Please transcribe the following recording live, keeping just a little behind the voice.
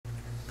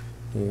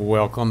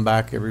Welcome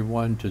back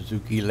everyone to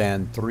Zukey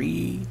Land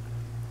 3.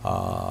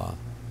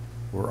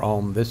 We're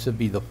on, this would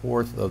be the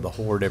 4th of the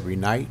Horde every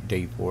night,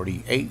 day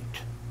 48.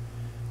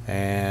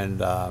 And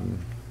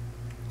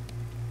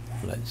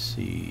let's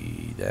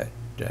see,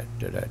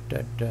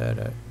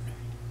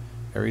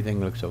 everything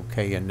looks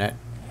okay in that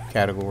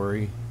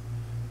category.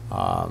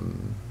 I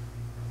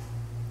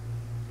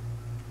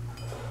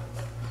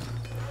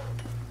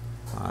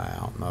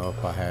don't know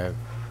if I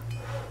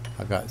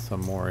got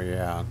some more,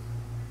 yeah.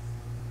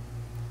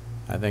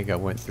 I think I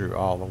went through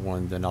all the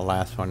ones in the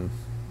last one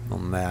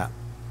on that.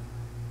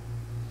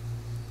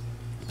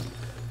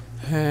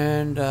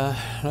 And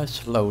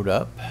let's load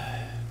up.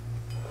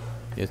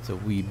 It's a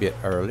wee bit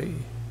early.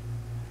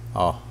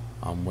 Oh,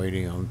 I'm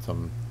waiting on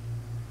some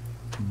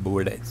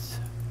bullets.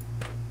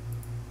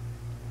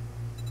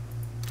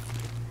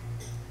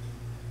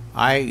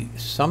 I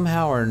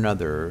somehow or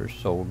another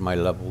sold my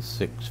level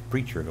 6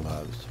 preacher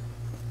gloves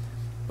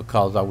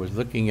because I was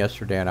looking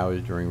yesterday and I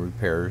was doing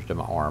repairs to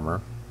my armor.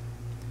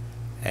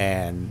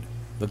 And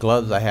the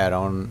gloves I had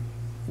on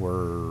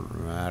were,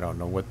 I don't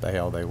know what the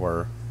hell they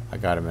were. I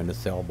got them in the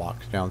cell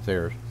box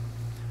downstairs.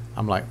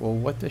 I'm like, well,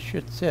 what the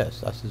shit's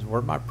this? I says, where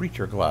are my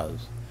preacher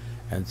gloves?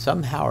 And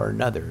somehow or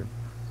another,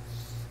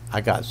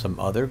 I got some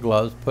other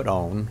gloves put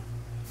on.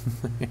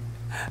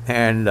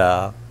 And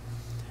I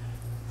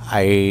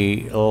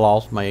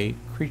lost my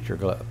preacher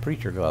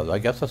gloves. I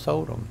guess I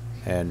sold them.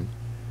 And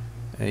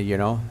you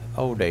know,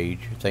 old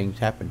age, things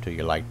happen to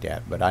you like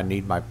that. But I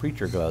need my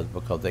preacher gloves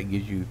because that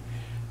gives you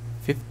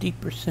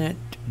 50%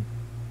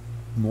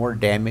 more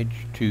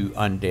damage to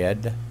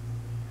undead,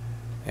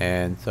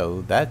 and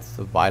so that's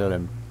a vital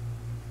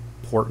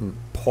important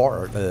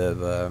part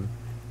of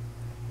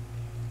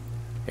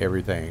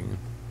everything.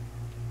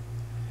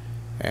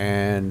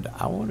 And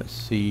I want to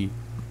see,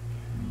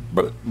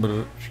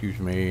 excuse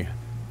me,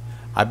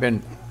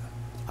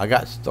 I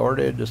got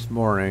started this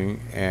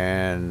morning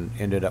and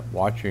ended up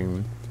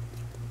watching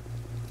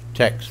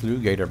Tech Slew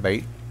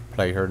Gatorbait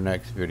play her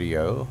next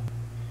video.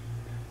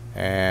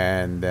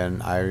 And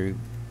then I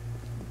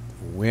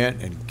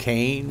went and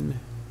Kane's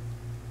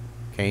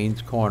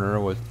Corner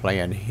was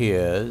playing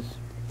his,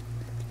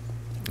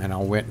 and I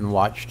went and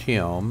watched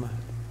him.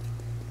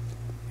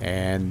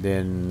 And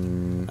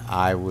then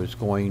I was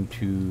going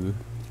to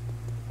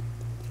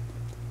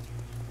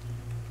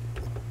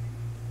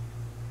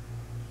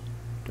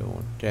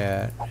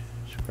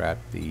scrap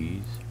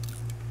these.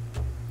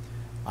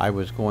 I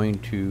was going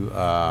to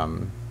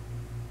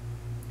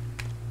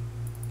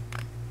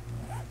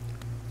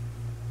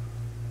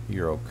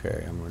you're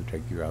okay. I'm going to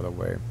take you out of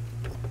the way.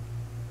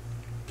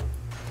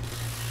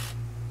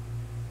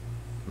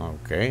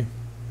 Okay.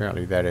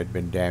 Apparently that had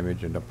been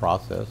damaged in the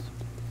process.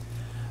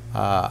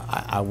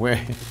 I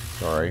went,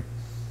 sorry.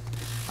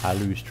 I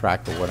lose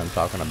track of what I'm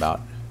talking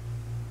about.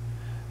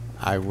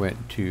 I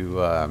went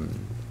to,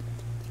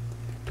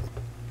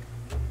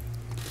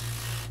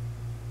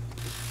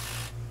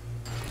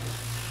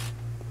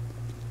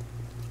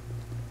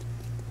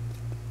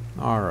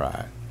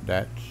 alright.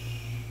 That's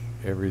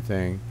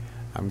everything.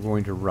 I'm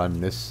going to run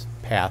this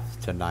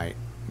path tonight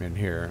in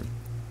here.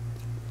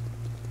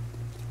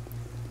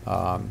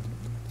 So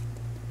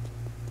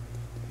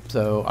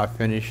I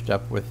finished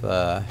up with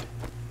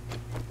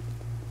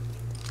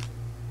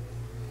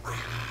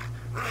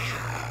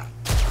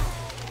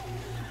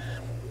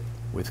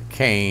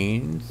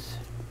Kane's,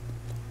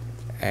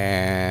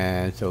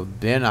 and so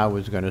then I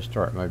was going to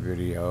start my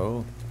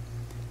video,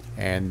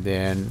 and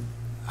then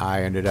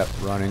I ended up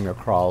running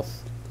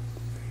across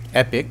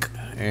Epic,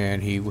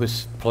 and he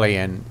was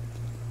playing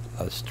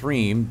a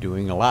stream,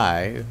 doing a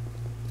live,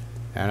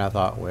 and I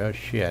thought, well,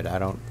 shit, I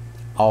don't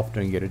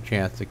often get a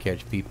chance to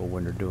catch people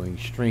when they're doing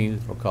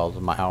streams because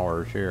of my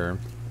hours here.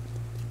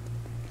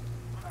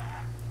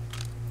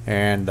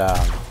 And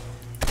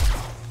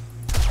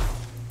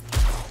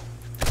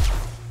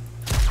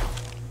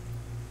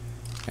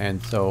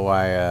so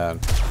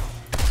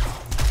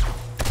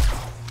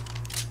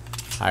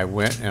I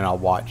went and I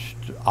watched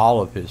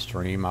all of his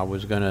stream. I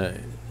was gonna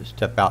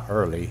step out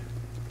early,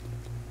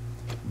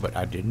 but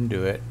I didn't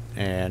do it,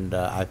 and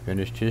I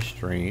finished his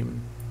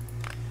stream.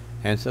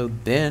 And so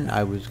then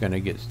I was going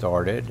to get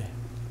started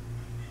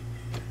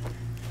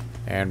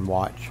and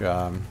watch,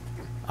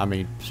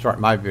 start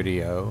my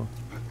video.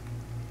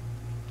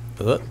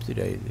 Oopsie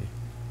daisy.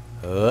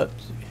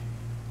 Oopsie.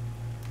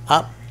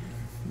 Up.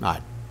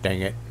 Ah,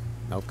 dang it.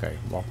 Okay,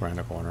 walk around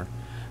the corner.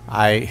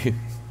 I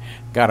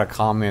got a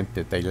comment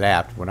that they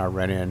laughed when I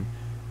ran in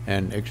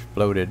and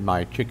exploded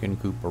my chicken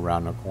coop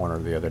around the corner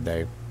the other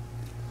day.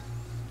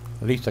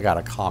 At least I got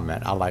a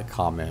comment. I like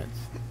comments.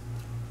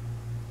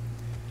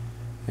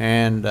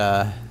 And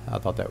I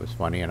thought that was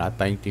funny, and I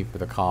thanked him for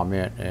the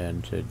comment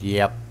and said,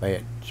 yep,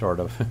 that sort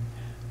of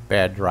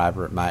bad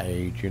driver at my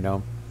age, you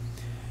know.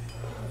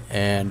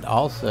 And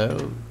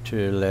also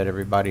to let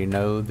everybody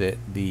know that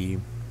the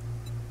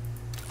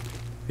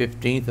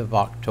 15th of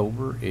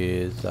October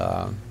is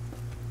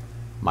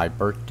my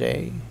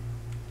birthday,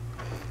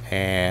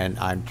 and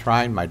I'm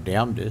trying my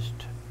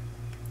damnedest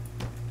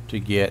to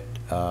get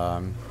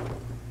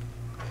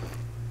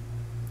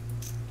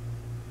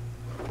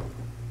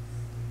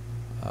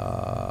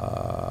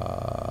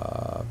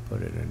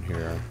Put it in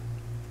here.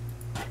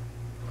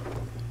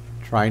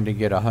 Trying to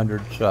get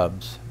 100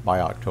 subs by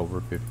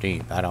October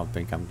 15th. I don't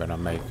think I'm gonna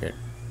make it.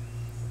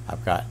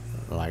 I've got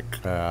like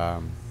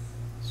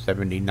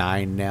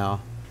 79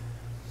 now.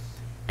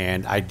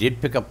 And I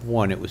did pick up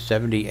one. It was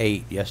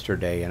 78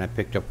 yesterday, and I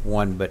picked up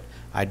one, but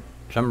I,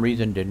 some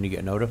reason, didn't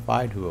get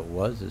notified who it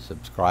was that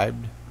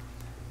subscribed.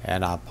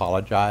 And I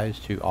apologize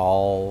to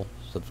all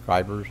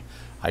subscribers.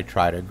 I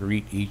try to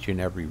greet each and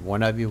every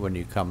one of you when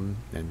you come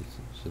and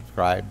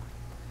subscribe.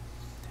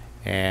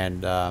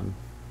 And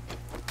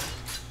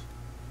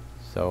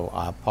so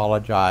I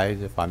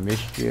apologize if I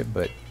missed you,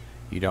 but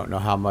you don't know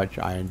how much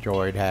I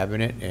enjoyed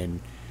having it. And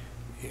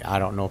I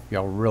don't know if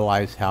y'all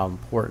realize how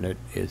important it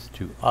is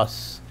to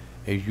us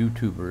as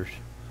YouTubers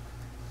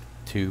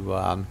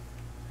to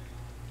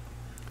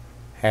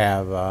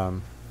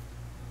have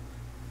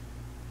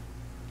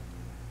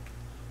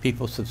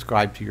people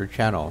subscribe to your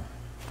channel.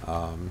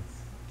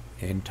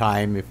 In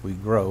time, if we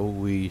grow,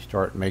 we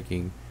start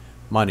making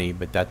money,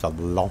 but that's a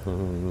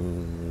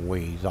long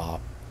ways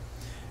off.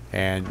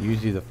 And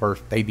usually the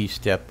first baby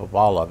step of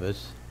all of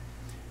us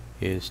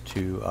is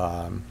to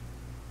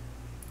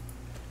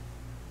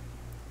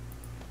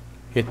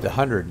hit the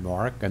 100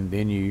 mark, and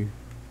then you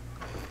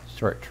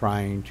start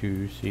trying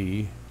to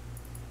see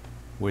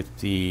with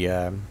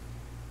the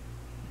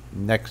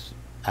next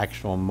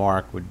actual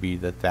mark would be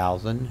the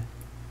 1,000.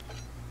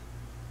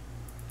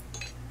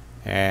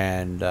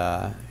 And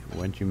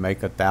once you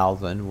make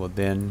 1,000, well,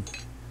 then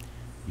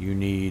you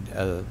need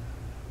I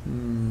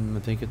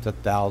think it's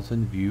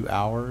 1,000 view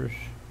hours.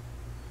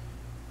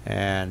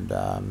 And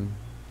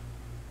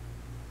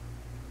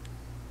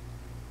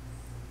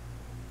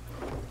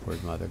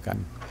where's my other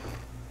gun?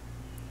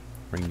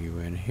 Bring you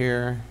in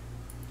here.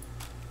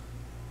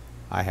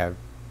 I have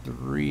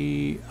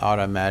 3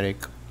 automatic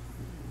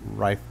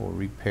rifle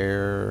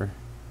repair.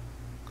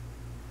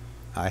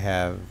 I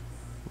have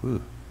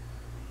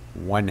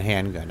 1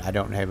 handgun. I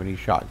don't have any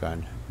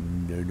shotgun.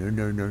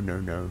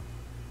 No.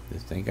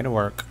 This ain't gonna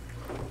work.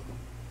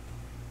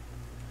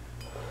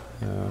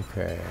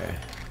 Okay.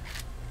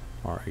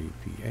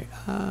 REPA.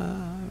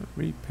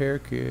 Repair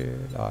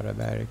kit.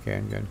 Automatic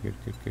handgun. Good.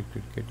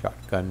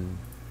 Shotgun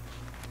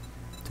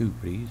 2,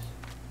 please.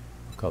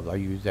 Because I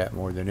use that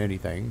more than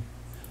anything.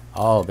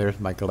 Oh, there's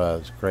my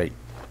gloves. Great.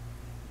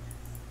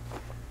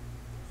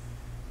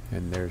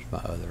 And there's my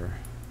other.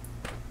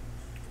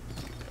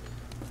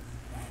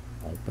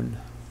 Open.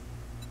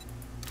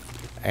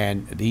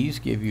 And these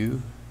give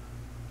you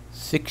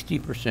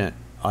 60%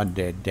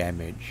 undead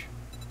damage.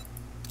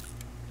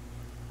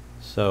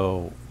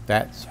 So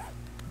that's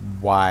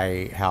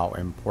why, how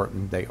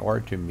important they are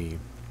to me.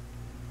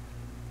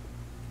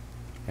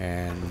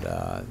 And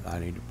I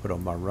need to put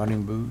on my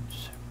running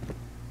boots.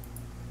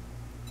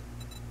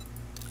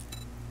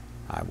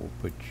 I will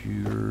put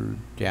you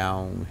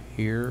down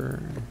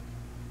here.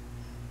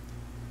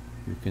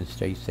 You can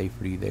stay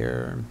safely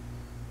there.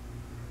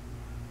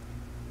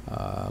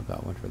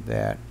 Got 1 for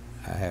that.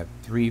 I have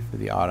 3 for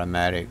the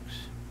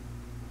automatics.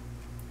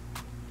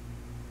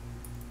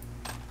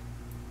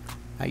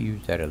 I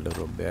use that a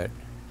little bit.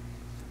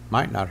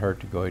 Might not hurt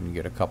to go ahead and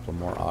get a couple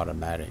more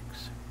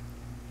automatics.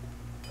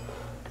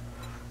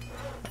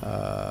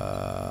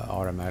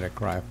 Automatic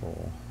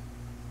rifle.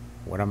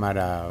 What am I out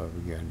of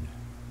again?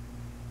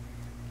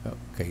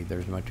 Okay,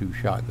 there's my 2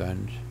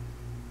 shotguns.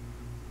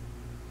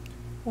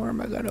 Where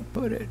am I gonna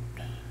put it?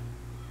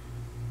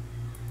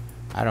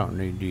 I don't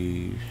need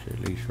these, at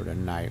least for the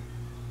night.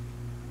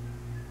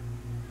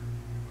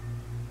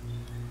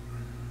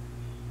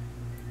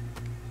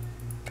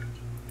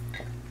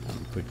 I'm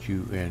gonna put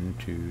you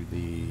into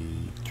the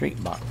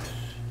trait box.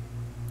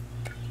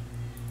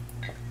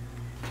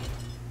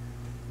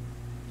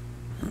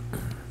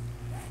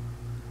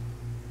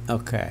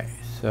 Okay,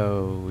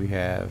 so we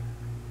have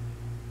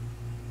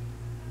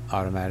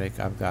automatic.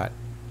 I've got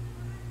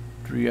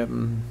 3 of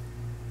them,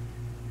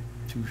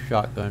 2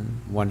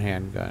 shotgun, 1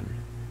 handgun.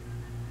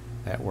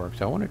 That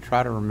works. I want to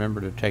try to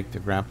remember to take the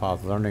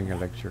Grandpa's Learning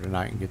Elixir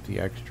tonight and get the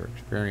extra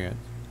experience.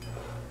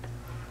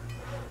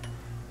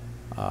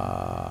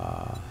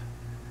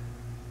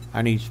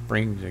 I need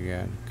springs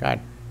again.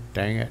 God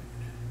dang it.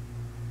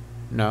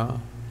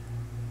 No.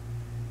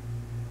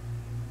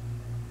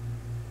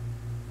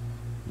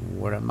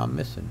 What am I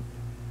missing?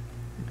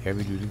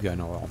 Heavy duty gun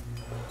oil.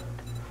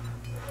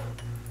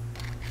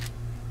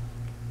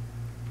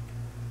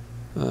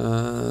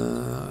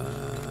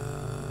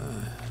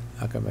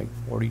 I can make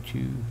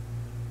 42.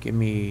 Give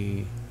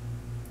me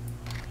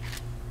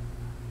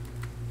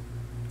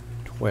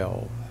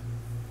 12.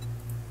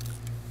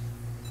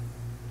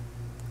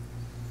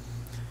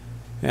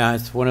 Yeah,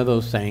 it's one of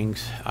those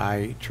things.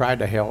 I try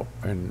to help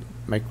and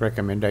make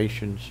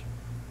recommendations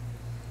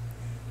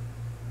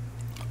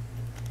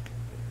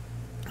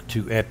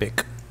to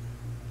Epic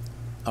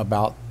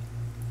about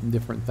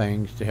different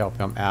things to help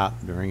him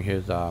out during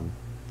his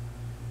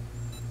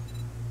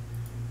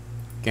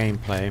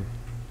gameplay.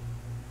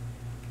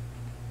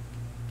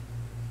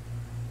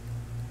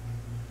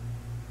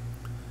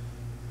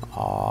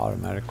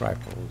 automatic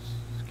rifles.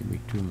 Just give me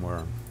 2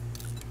 more.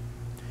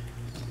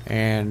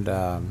 And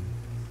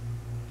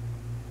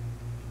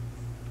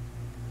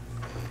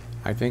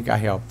I think I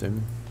helped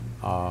him.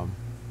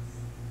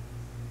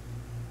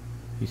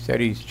 He said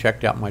he's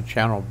checked out my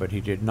channel, but he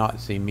did not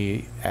see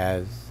me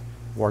as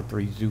War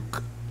 3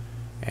 Zook.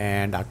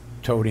 And I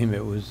told him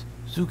it was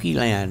Zukey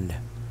Land.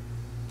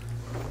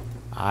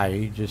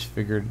 I just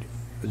figured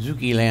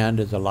Zukey Land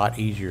is a lot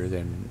easier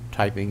than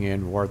typing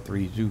in War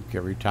 3 Zook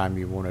every time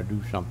you want to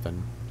do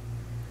something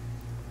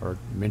or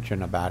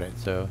mention about it.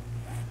 So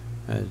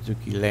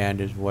Zukey Land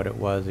is what it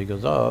was. He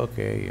goes, oh,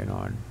 okay, you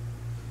know. And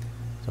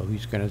so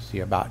he's going to see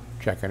about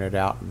checking it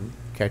out and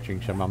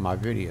catching some of my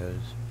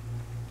videos.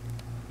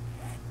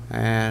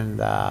 And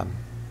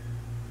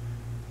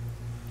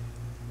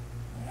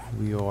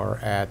we are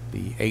at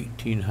the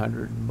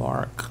 1800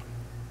 mark.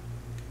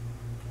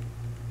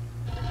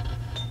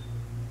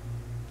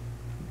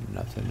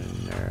 Nothing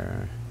in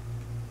there.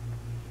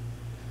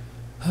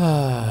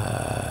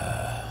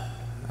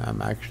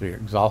 I'm actually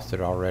exhausted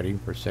already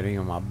for sitting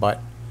on my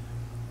butt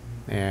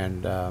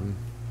and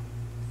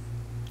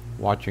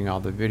watching all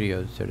the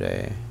videos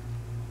today.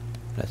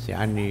 Let's see,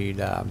 I need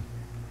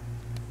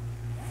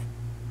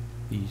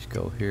these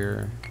go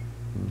here.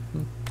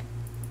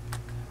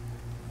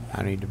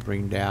 I need to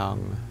bring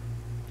down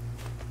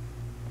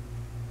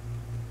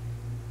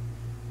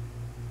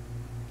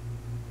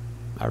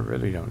I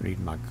really don't need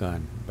my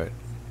gun, but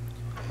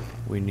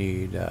we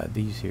need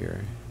these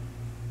here,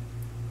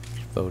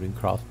 exploding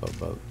crossbow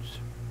boats.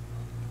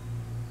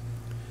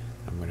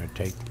 I'm going to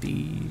take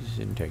these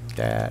and take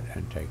that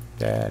and take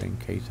that in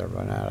case I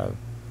run out of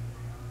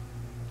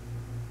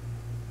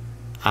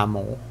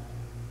ammo.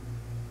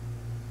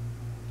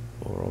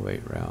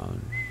 408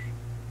 rounds.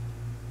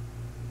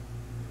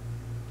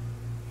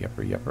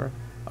 Yepper, yepper.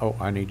 Oh,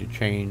 I need to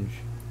change.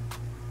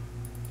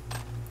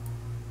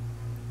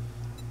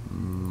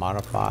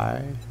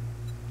 Modify.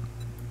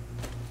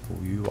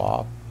 Pull you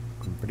off.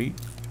 Complete.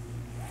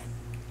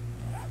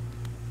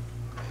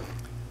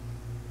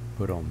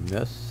 Put on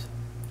this.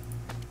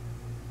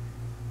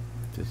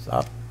 This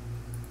up.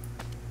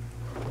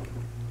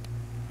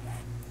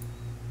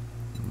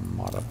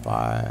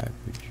 Modify.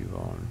 Put you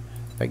on.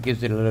 That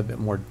gives it a little bit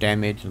more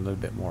damage and a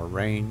little bit more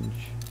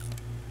range.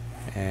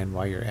 And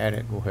while you're at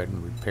it, go ahead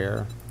and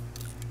repair.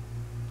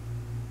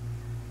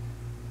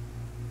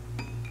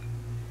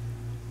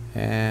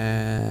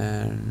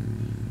 And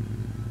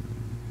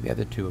the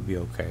other two will be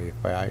okay.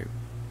 If I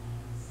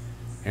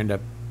end up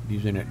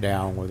using it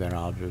down, well then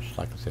I'll just,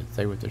 like I said,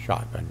 stay with the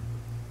shotgun.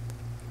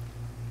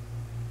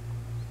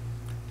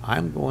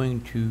 I'm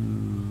going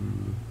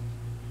to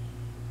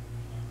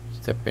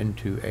step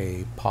into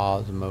a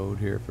pause mode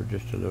here for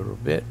just a little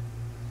bit.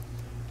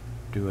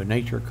 Do a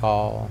nature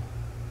call.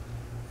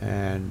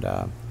 And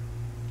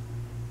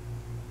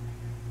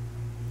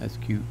that's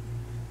cute.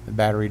 The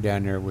battery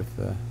down there with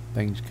the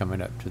things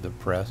coming up to the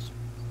press.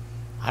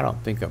 I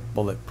don't think a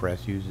bullet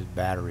press uses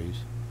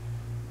batteries.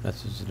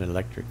 This is an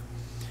electric.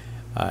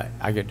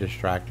 I get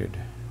distracted.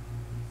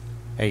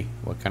 Hey,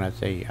 what can I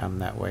say? I'm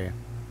that way.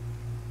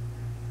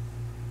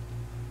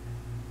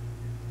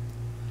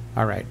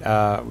 Alright,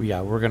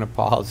 yeah, we're going to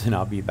pause and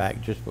I'll be back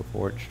just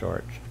before it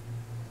starts.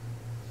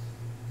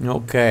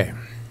 Okay.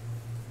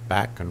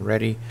 Back and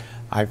ready.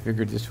 I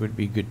figured this would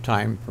be a good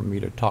time for me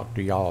to talk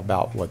to y'all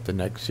about what the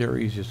next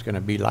series is going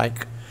to be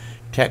like.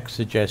 Tech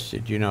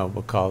suggested, you know,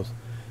 because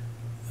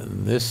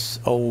this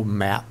old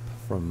map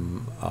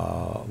from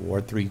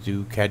War 3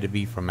 Zook had to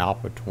be from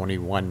Alpha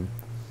 21,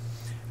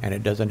 and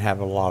it doesn't have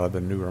a lot of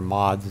the newer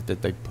mods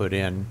that they put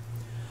in.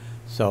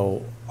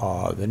 So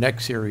the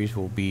next series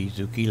will be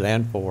Zukey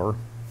Land 4.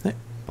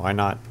 Why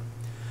not?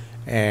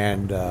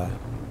 And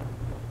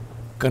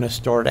gonna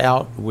start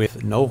out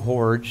with no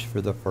hordes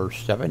for the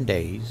first 7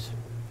 days,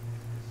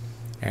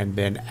 and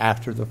then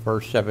after the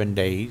first 7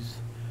 days,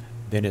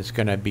 then it's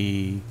gonna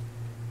be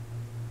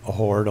a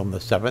horde on the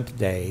 7th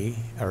day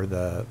or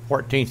the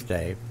 14th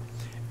day,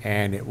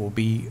 and it will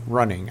be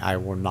running. I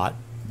will not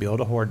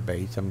build a horde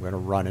base. I'm going to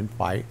run and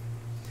fight,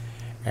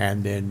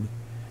 and then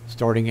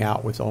starting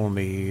out with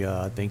only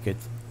I think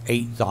it's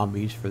 8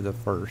 zombies for the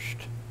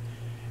first,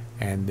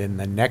 and then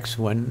the next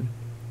one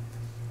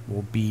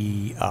will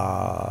be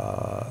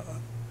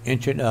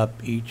inching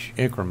up each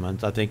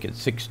increment. I think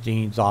it's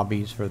 16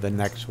 zombies for the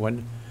next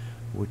one,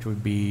 which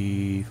would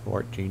be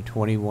 14,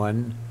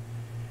 21,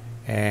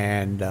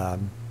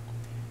 and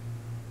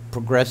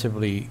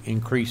progressively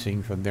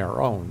increasing from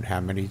there on how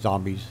many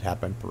zombies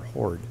happen per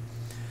horde.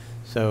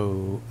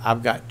 So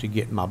I've got to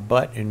get my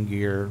butt in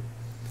gear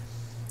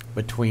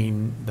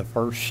between the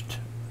first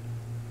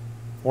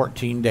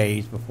 14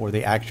 days before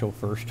the actual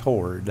first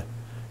horde,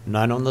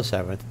 none on the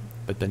 7th,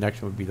 but the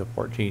next one would be the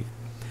 14th,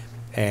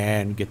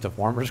 and get the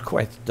farmer's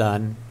quest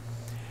done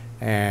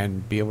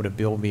and be able to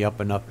build me up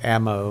enough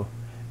ammo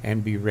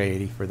and be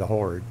ready for the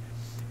horde.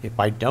 If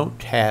I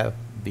don't have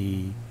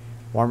the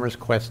farmer's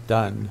quest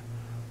done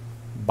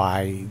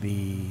by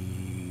the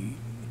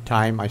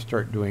time I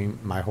start doing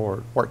my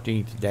horde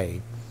 14th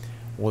day,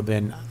 well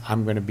then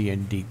I'm going to be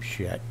in deep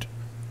shit.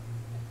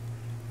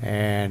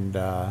 And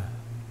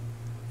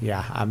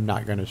yeah, I'm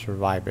not going to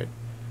survive it.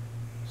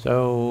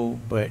 So,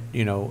 but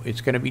you know,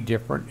 it's going to be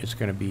different. It's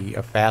going to be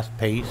a fast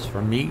pace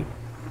for me.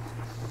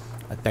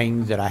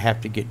 Things that I have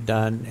to get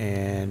done,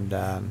 and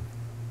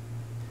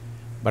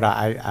but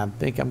I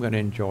think I'm going to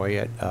enjoy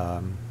it.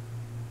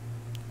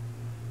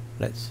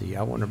 Let's see.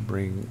 I want to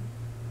bring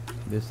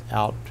this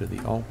out to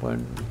the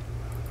open,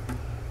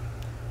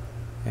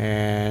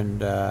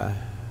 and I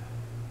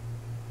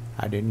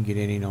didn't get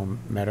any no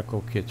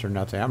medical kits or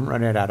nothing. I'm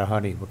running out of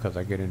honey because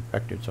I get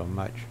infected so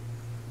much.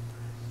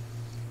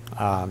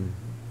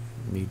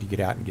 Need to get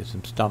out and get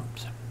some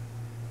stumps.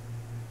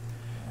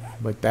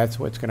 But that's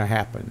what's going to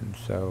happen.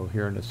 So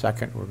here in a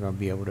second we're going to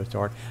be able to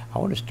start. I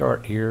want to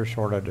start here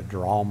sort of to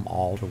draw them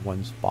all to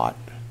one spot.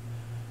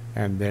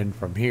 And then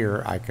from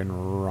here I can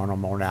run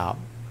them on out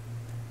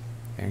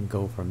and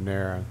go from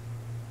there.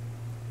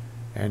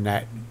 And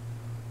that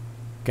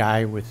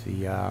guy with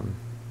the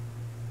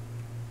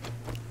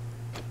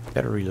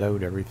better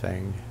reload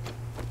everything.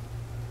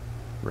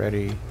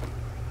 Ready,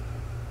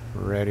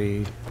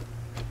 ready,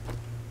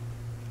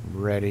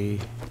 ready,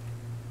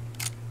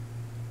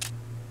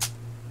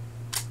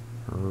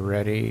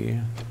 ready,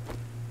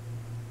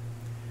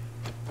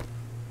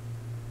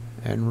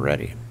 and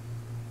ready.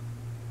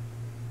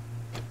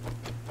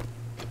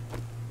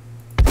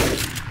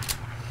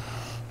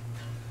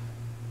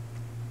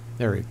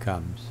 There he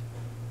comes.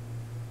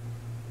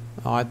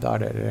 Oh, I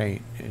thought it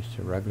ain't. It's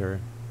a regular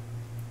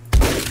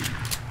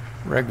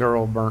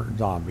old burnt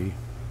zombie.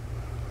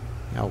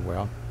 Oh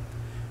well.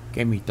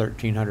 Gave me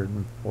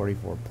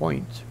 1,344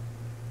 points.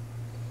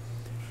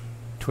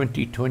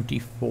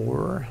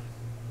 2024.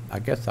 I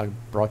guess I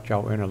brought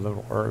y'all in a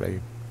little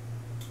early.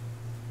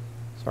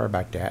 Sorry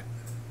about that.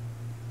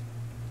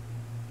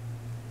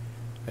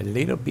 A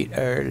little bit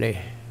early.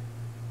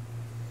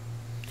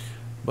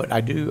 But I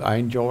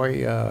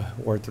enjoy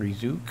Horde 3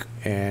 Zukey,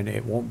 and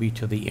it won't be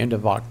till the end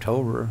of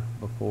October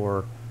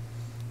before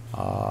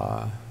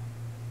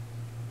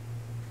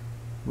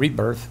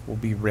Rebirth will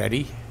be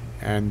ready.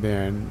 And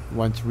then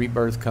once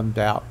Rebirth comes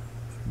out,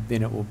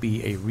 then it will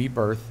be a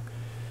Rebirth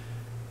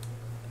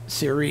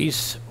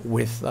series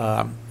with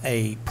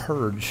a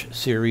Purge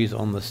series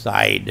on the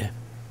side.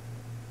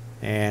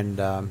 And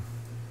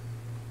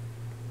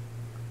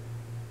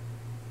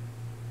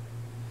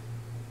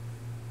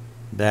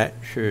that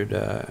should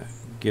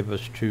give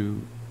us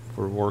two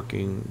for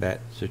working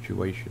that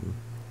situation.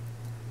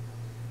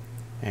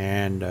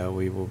 And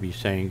we will be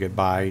saying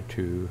goodbye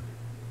to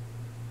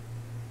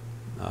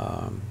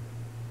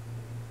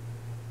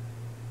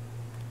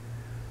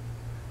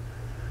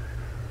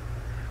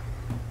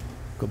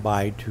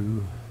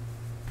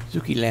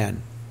Zukey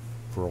Land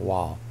for a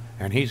while.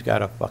 And he's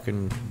got a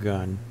fucking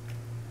gun.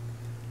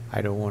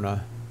 I don't want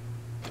to.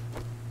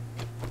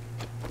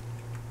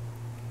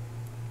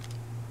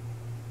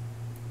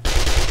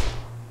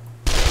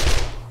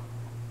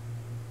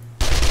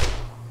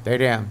 Stay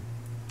down.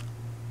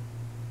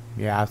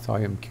 Yeah, I saw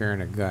him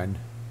carrying a gun.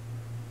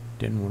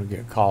 Didn't want to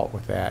get caught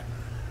with that.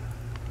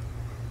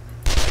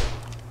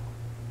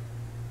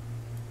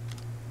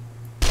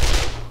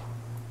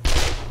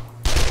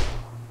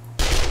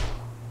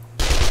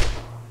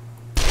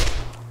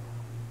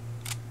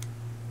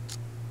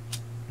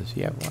 Does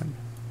he have one?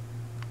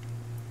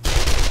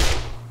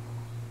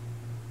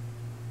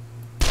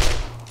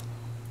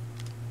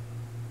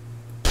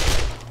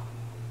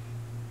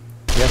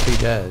 Yes, he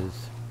does.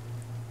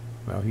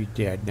 Well, he's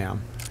dead now.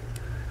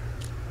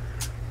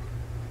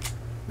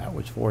 That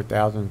was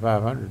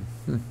 4,500.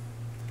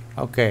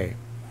 Okay.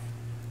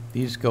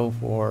 These go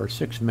for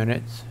 6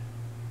 minutes.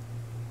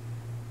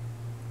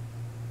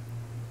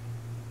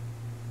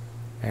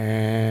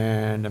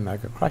 And a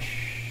Mega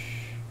Crush.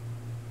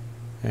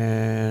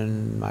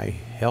 And my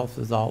health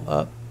is all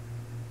up.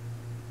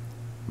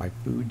 My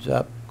food's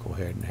up. Go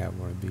ahead and have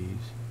one of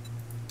these.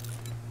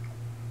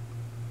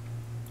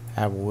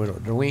 Have a little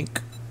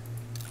drink.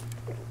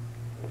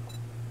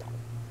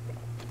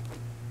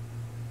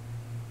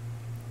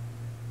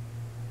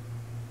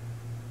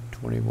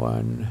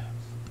 $21.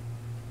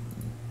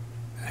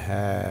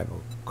 Have a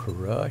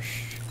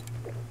crush.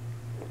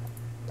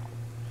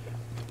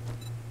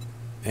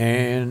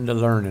 And a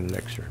learning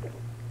elixir.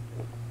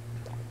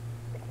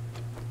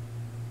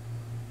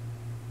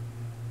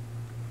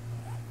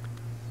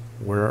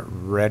 We're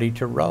ready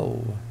to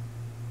roll.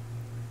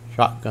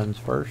 Shotguns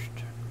first.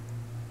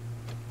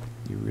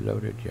 You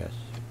reloaded? Yes.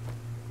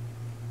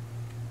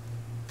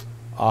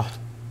 Ah,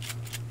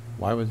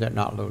 why was that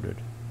not loaded?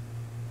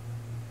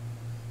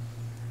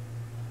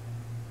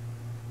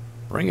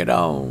 Bring it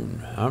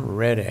on. I'm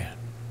ready.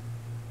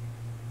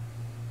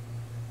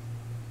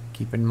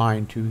 Keep in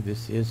mind too,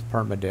 this is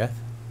permadeath.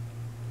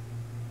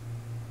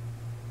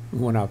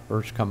 When I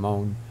first come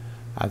on,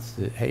 I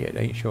said, hey, it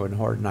ain't showing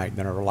Horde night.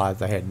 Then I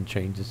realized I hadn't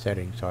changed the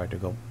settings, so I had to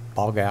go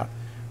log out,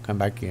 come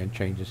back in,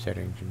 change the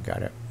settings, and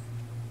got it.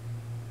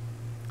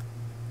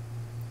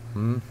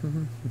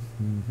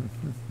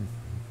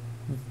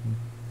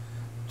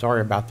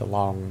 Sorry about the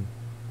long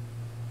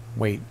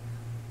Wait.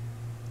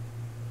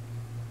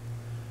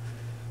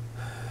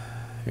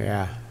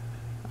 Yeah,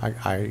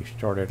 I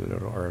started a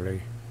little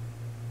early.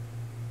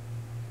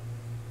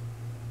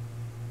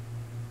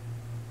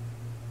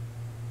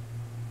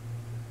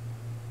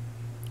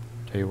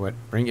 Tell you what,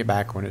 bring it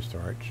back when it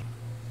starts.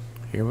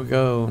 Here we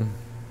go.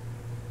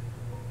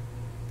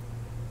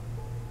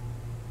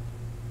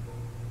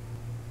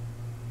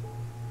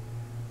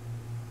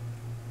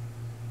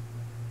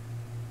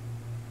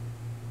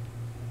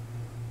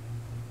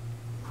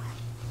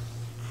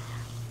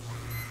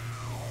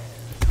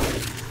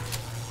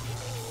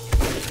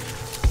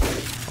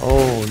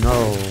 Oh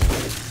no.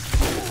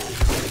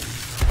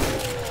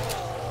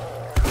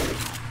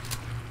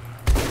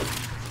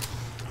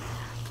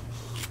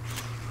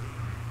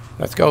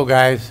 Let's go,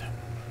 guys.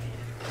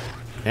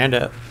 Stand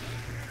up.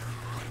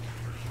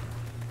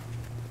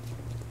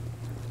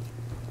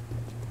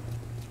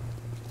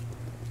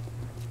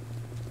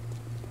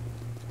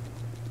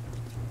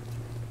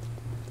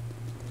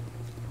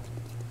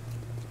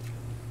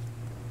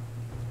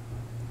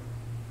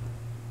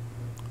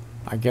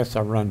 I guess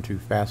I run too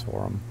fast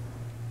for them.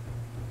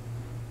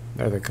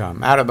 There they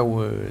come, out of the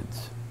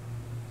woods.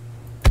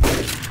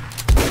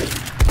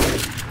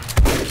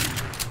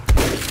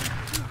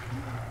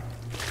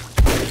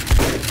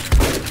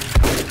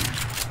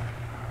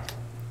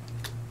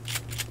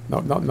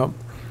 Nope, nope, nope.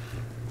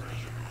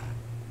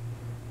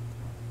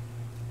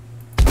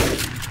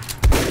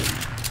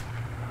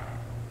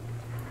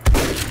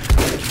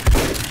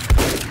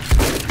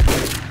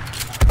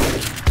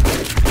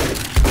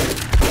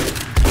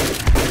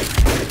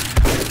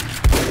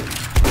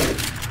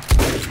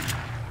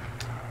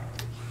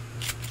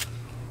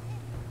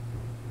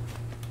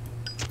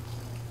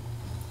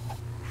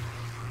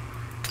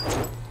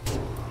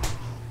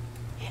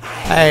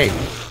 Hey,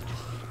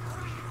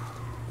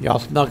 y'all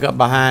snuck up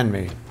behind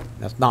me.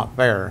 That's not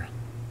fair.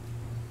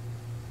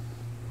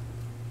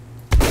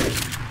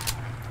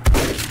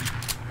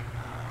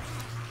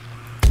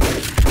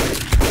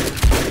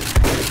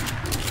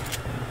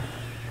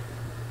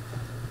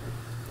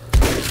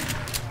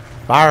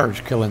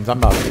 Fire's killing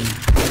some of them.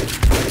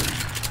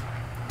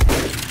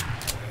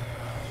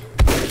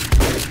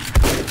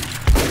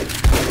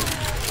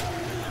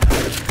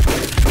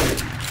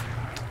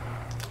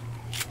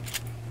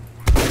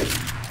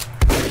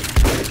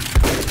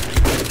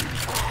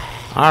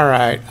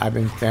 Alright, I've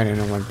been standing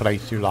in one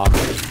place too long.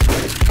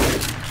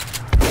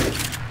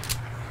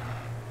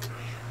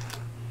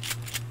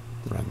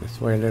 Run this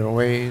way a little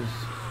ways.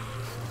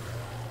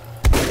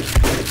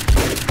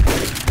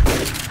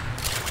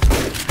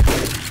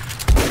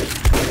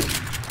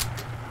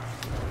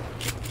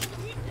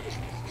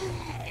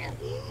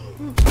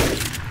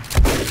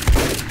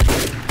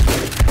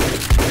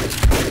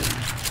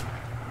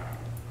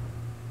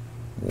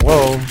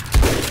 Whoa.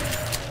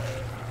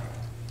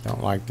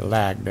 Don't like the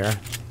lag there.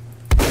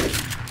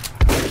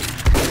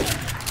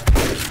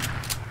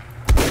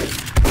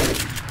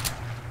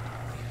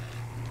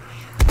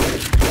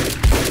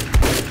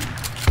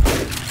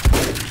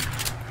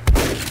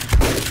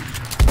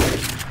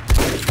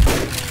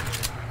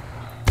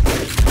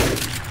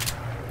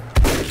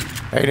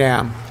 Stay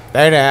down.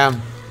 Stay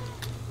down.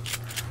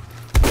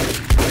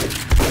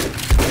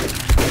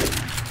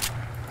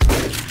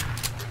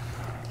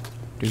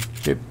 Doop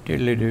doop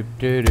doodly doop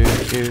doo doo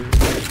doo.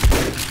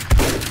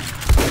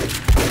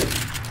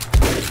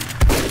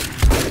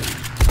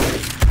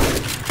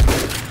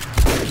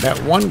 That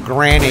one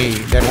granny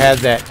that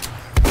has that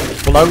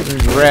floating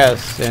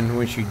dress, and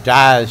when she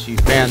dies, she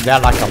fans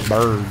out like a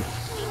bird.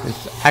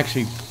 It's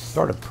actually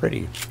sort of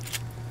pretty.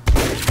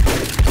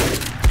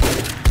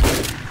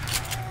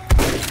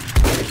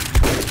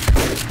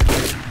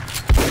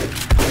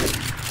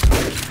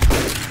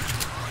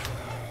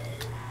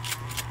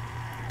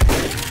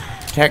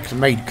 Tex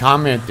made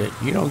comment that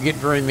you don't get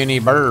very many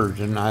birds,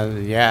 and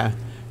yeah,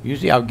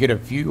 usually I'll get a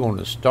few on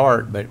the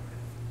start, but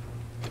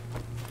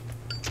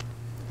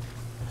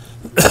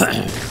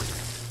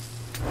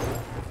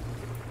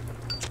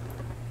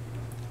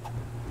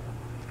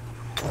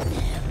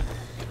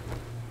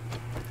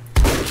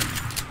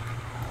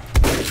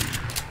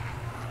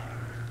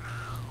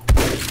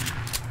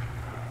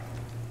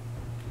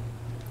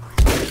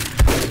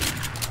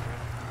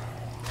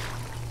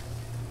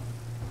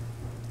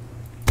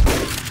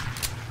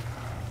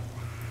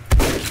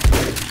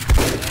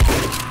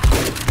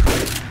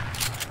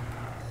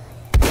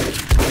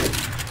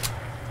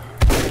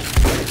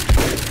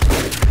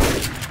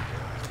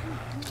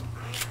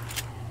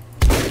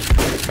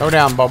go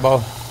down, Bobo.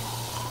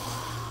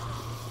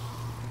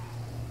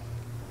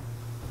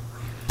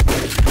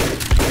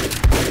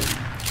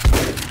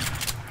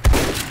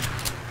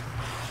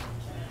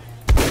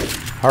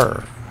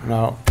 Her.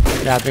 No.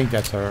 Yeah, I think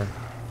that's her.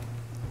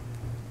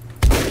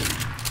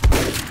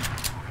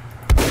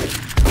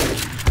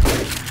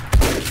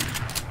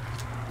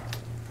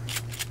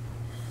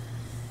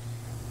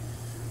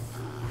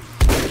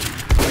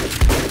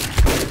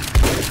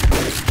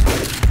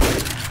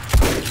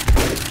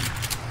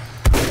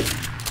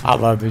 I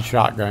love this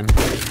shotgun.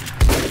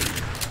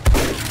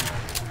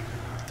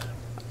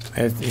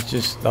 It's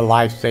just a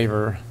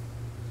lifesaver.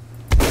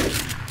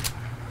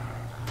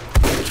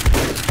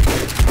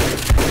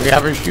 We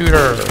have a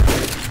shooter.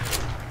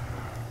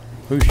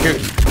 Who's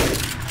shooting?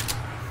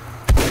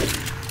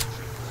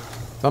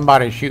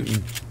 Somebody's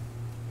shooting.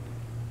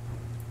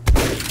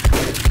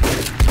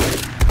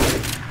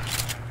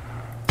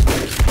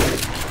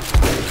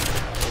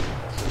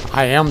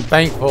 I am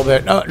thankful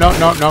that no.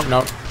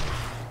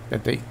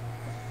 That they.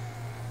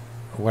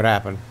 What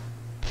happened?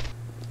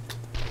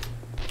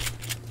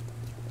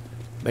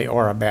 They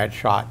are a bad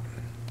shot.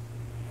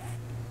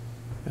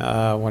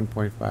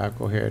 1.5.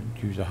 Go ahead.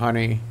 Use a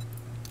honey.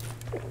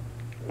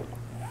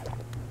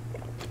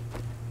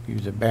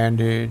 Use a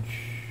bandage.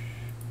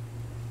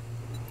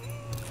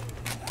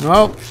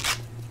 Nope.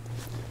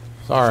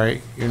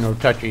 Sorry, you're no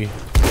touchy.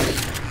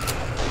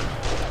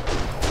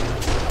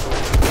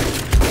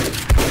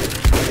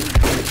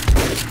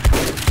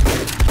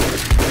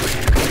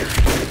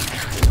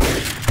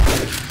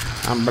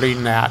 I'm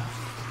bleeding out.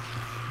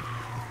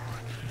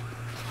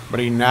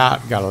 Bleeding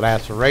out. Got a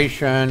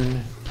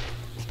laceration.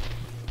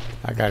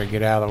 I gotta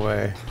get out of the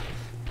way.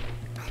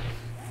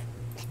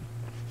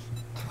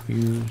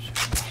 Fuse.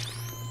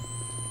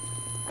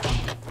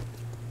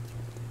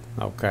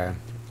 Okay.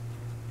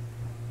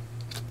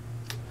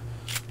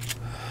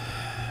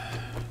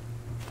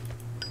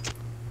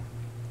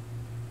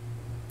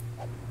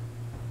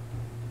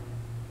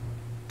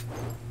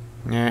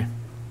 Yeah.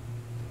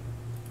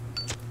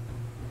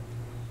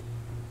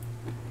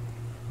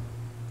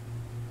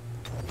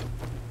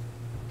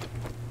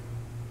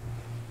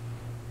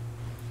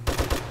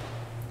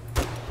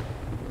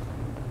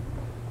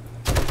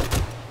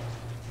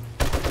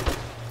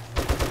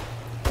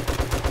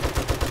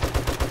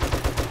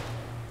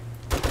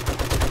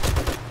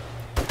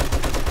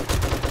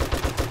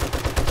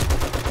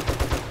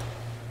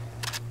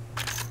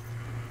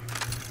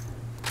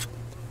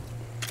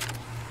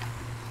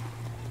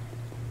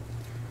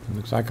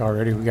 Looks like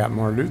already we got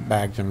more loot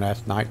bags than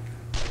last night.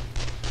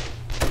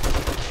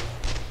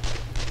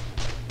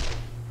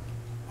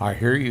 I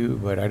hear you,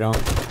 but I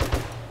don't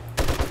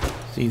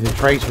see the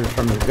tracers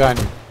from your gun.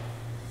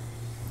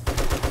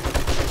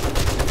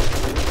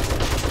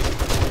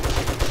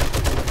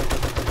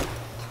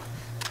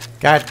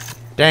 God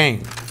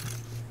dang.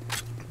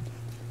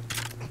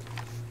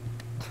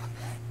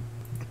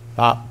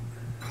 Stop.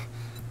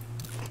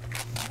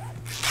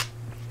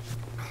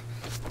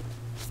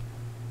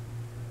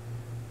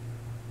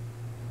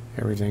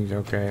 Everything's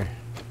okay.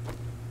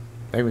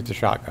 Stay with the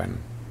shotgun.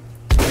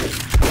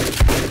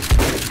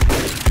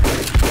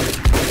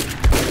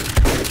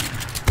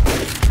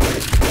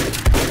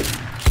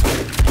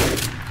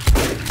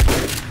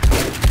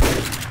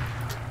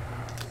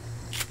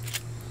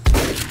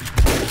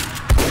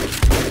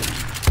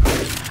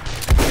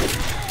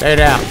 Stay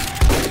down.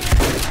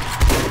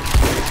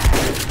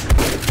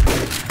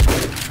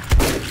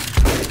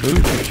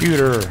 Who's the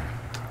shooter?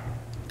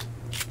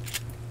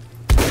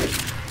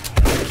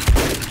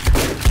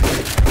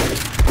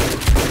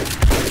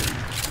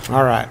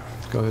 All right,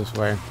 let's go this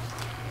way.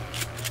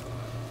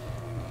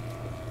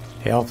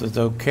 Health is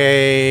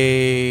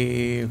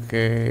okay.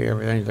 Okay,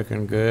 everything's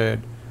looking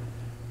good.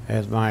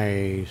 As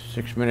my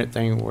 6-minute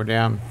thing wore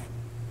down.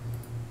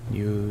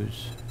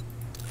 Use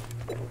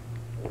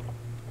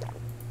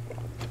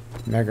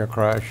Mega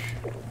Crush.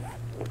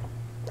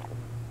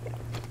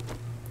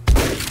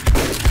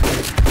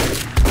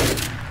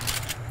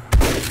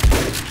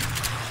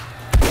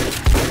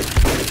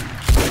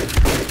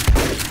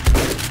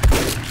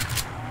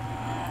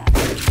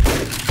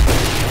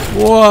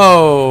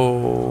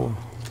 Whoa!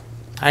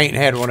 I ain't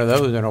had one of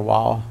those in a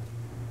while.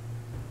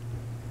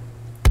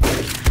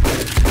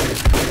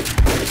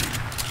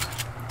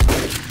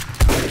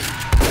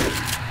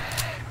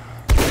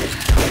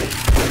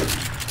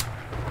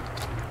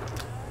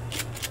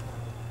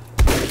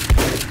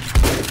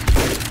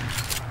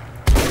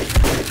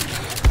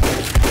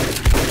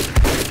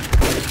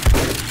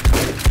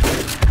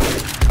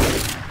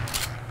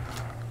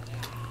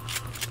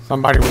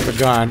 Somebody with a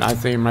gun. I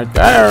see him right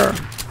there.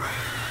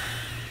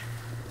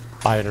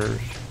 Spiders.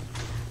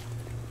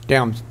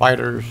 Damn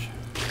spiders.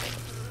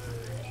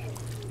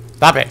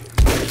 Stop it.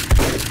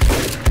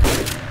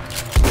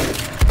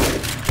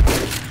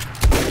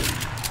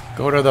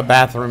 Go to the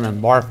bathroom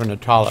and barf in the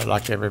toilet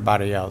like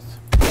everybody else.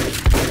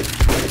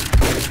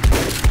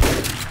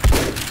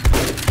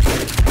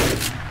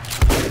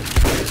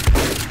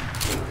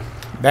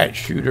 That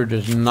shooter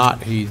does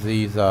not, he's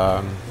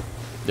there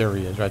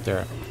he is right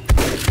there.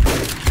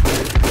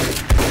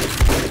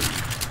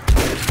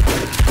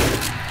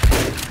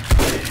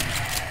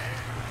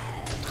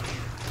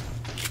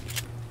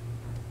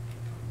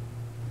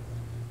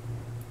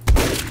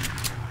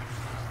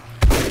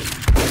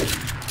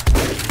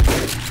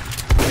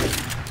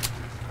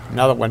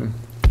 Another one.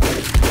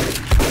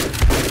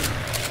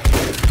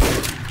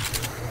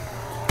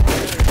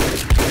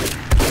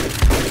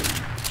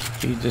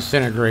 He's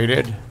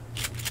disintegrated.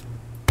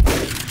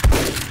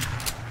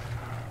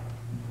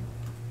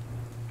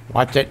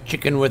 Watch that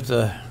chicken with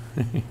the...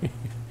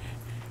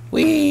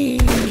 Whee!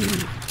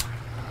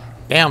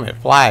 Damn, it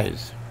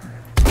flies.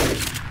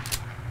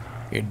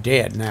 You're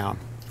dead now.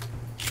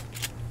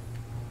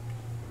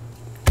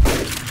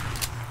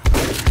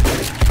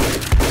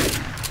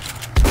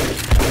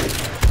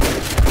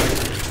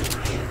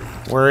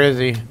 Where is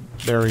he?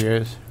 There he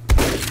is.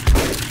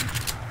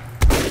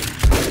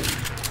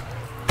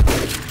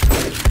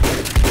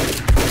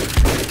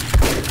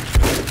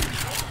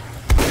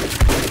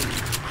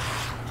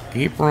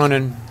 Keep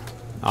running.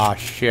 Aw,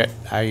 shit.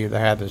 I either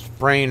have the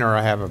sprain or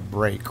I have a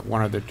break.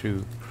 One of the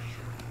two.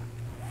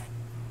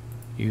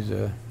 Use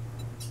a...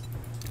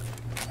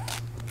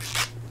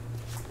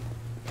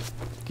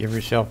 Give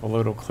yourself a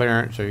little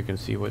clearance so you can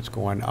see what's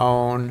going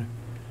on.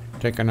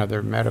 Take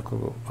another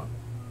medical...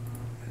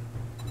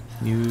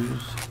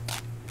 Use.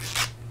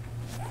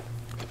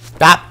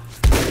 Stop!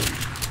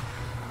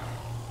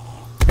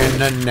 In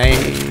the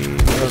name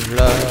of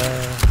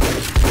love,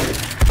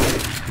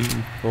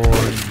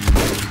 before you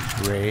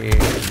break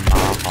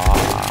my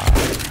heart.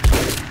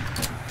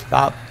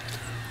 Stop.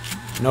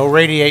 No,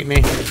 radiate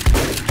me.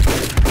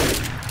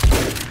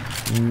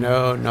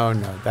 No, no,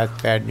 no. That's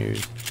bad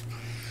news.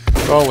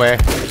 Go away.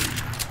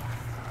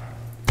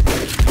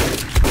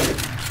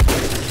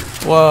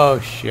 Whoa,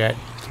 shit.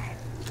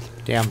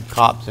 Damn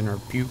cops in her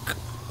puke.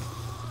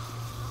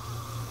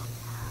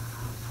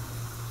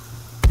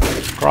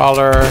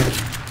 Crawler.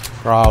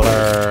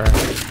 Crawler.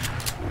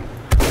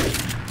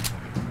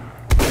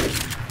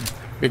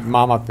 Big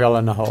Mama fell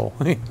in the hole.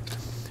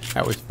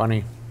 That was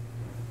funny.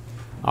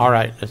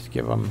 Alright, let's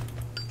give them...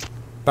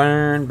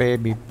 Burn,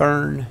 baby,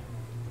 burn.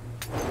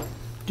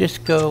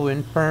 Disco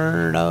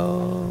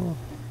Inferno.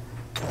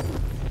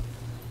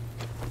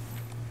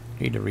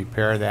 Need to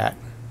repair that.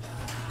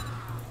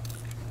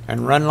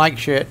 And run like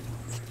shit.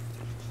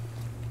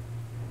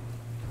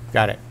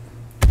 Got it.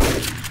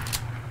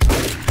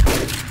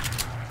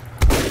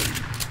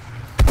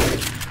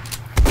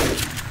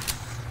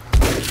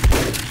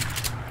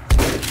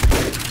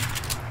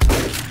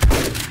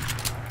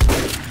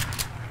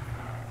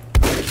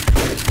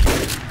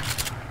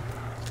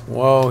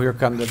 Whoa, here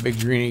comes the big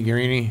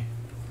greeny.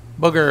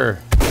 Booger.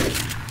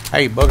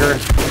 Hey, booger.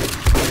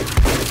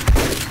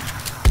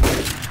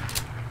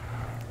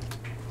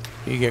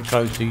 You get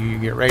close to you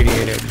get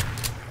radiated.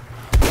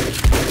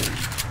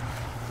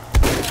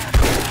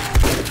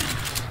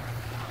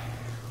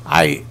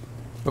 I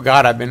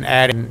forgot I've been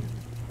adding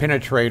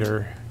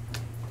penetrator,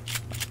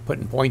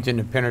 putting points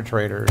into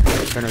penetrator,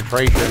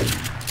 penetration,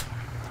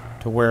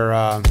 to where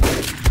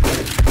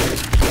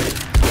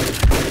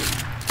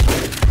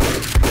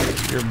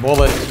your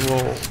bullets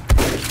will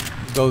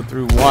go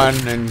through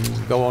one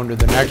and go on to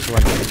the next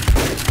one.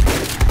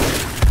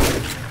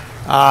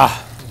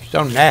 Ah,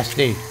 so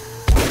nasty.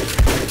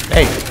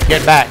 Hey,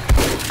 get back.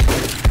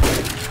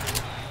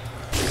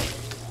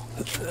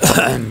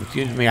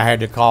 Excuse me, I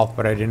had to cough,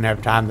 but I didn't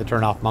have time to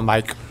turn off my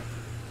mic.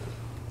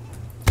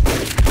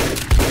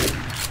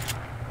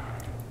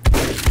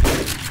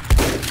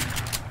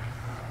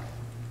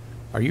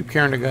 Are you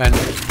carrying a gun?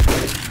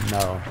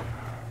 No.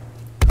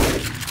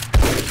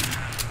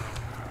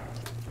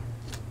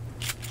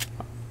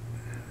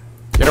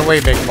 Get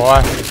away, big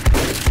boy.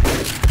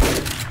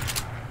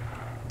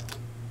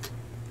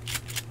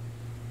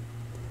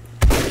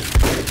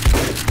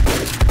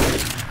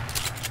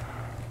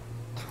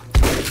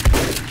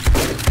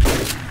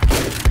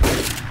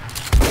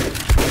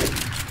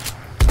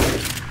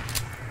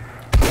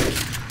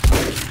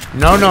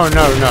 No, no,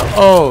 no, no.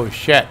 Oh,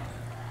 shit.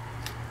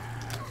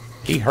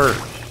 He hurt.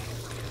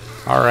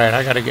 Alright,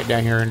 I gotta get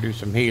down here and do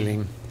some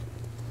healing.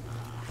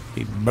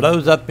 He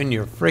blows up in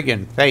your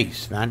friggin'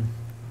 face, man.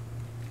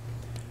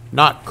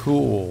 Not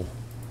cool.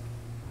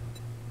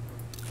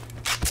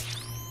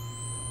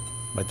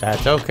 But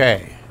that's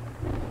okay.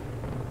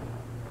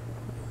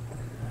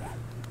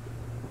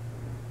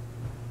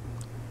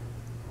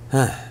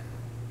 Huh.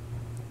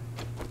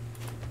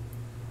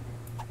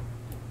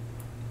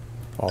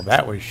 Oh,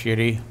 that was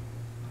shitty.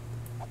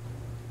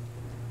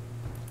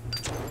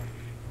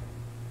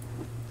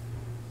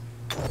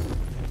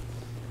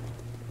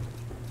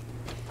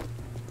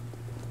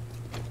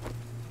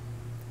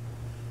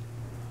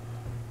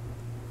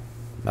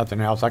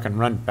 Nothing else. I can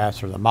run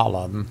faster than all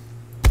of them.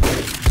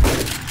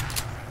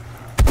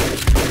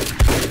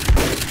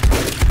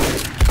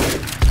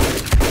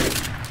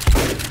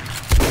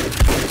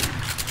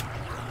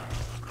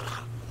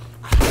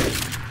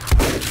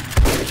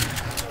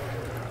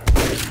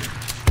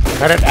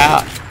 Cut it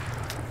out.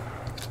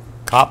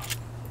 Cop.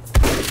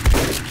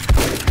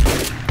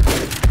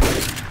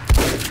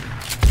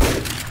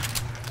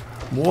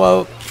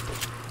 Whoa.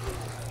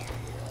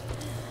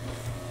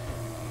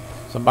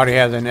 Somebody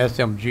has an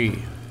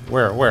SMG.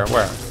 Where? Where's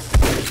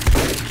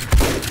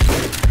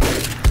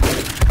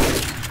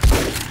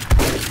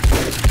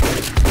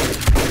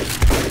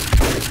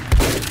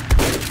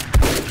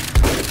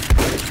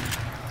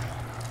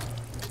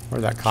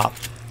that cop?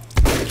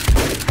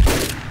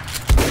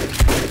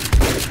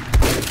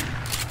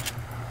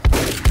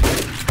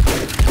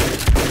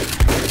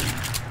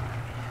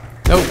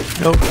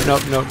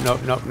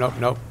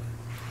 Nope.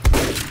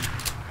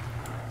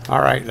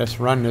 Alright, let's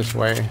run this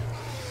way.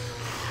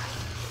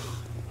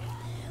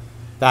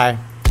 Die.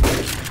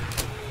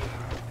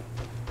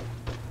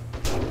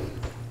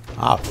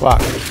 Oh,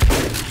 fuck.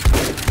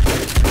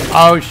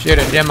 Oh, shit,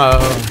 a demo.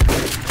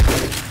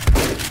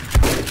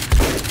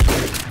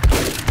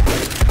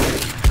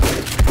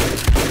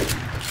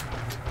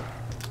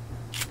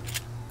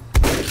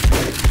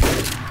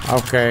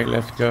 Okay,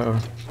 let's go.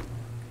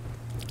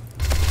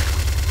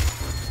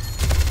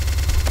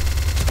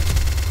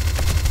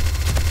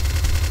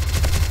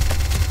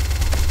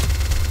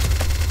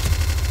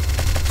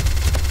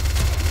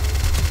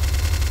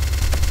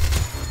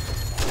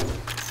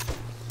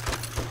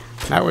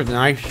 That was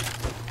nice.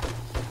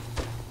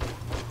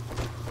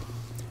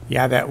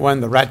 Yeah, that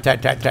one, the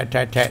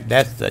rat-tat-tat-tat-tat-tat,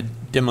 that's the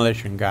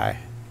demolition guy.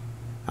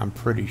 I'm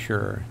pretty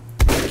sure.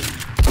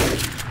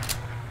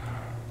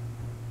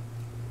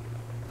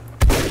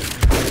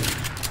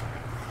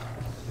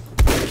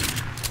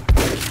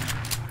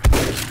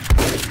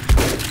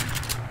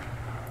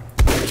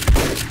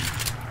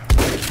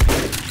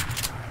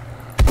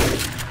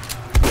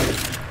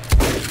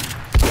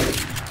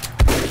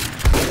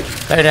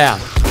 Stay down.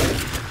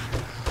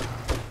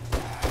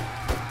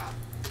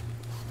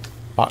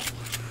 Fuck.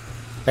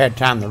 Bad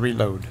time to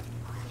reload.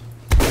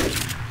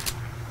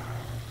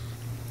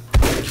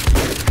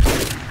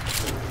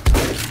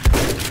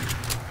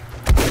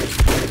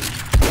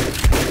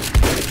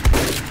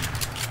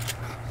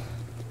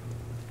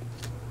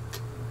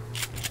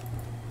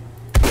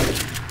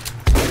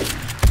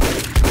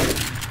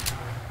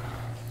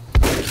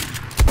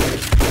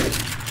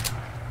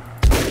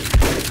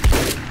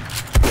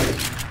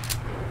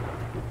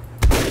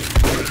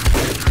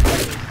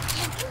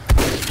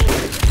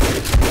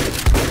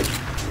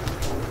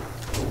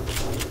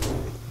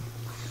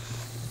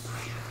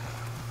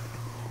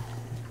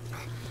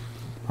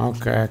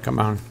 Okay, come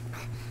on.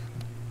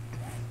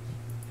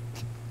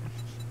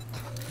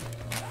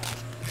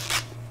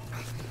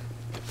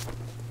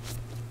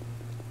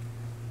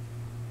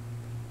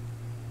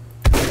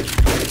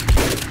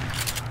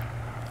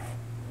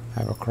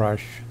 Have a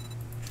crush.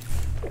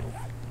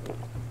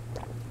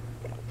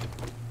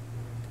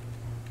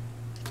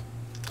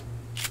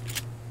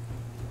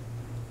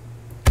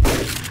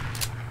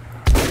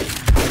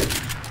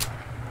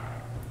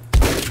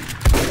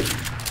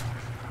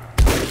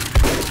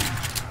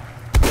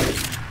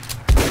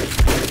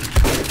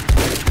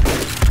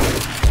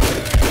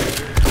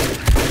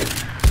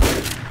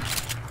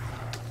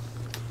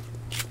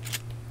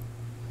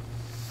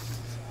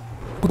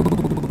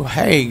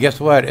 Hey, guess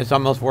what? It's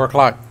almost 4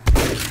 o'clock.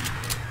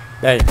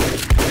 Hey.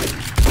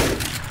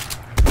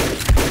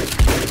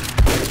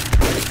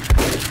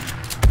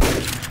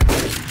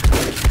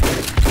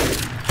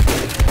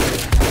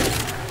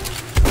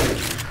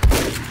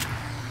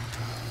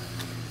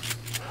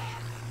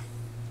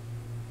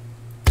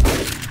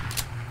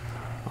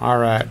 All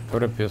right,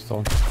 put a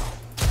pistol.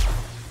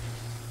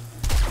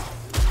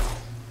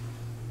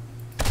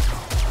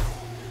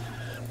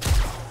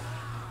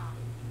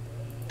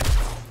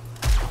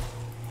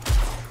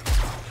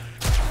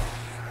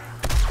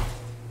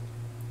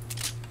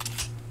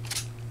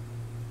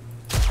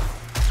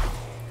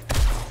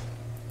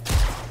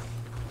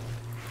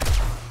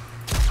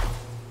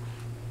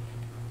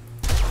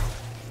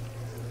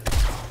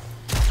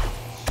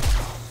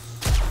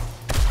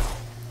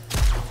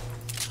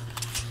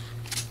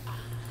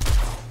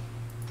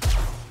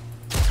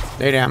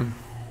 Lay down.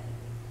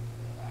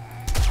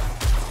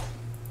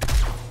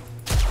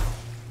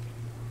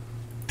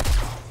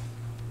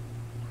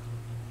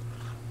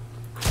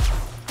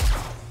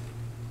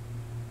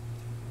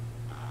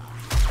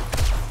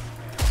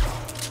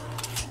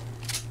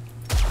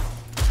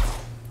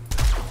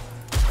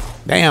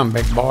 Damn,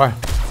 big boy.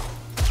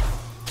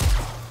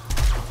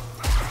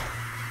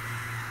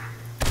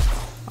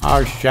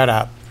 Oh, shut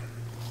up.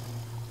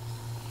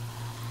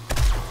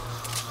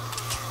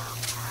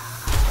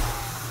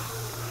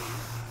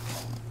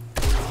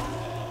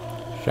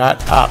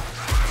 Shut up.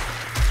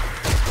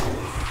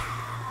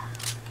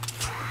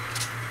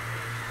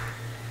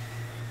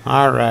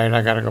 All right,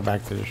 I gotta go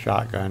back to the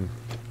shotgun.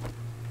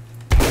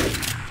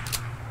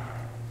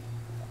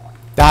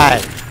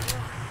 Die.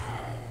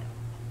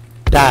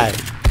 Die.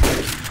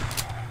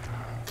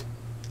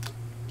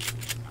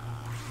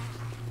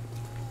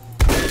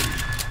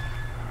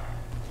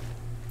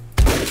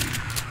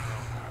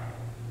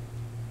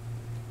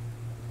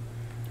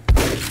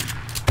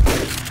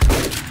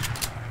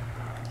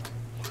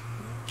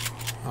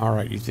 All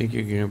right, you think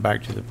you can go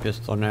back to the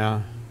pistol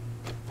now?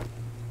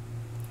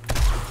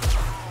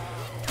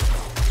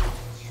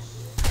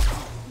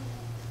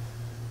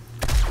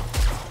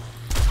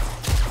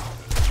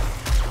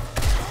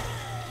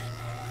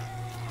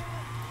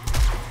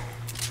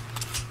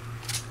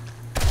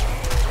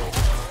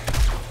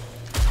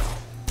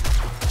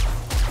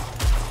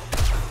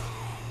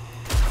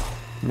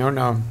 No,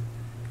 no.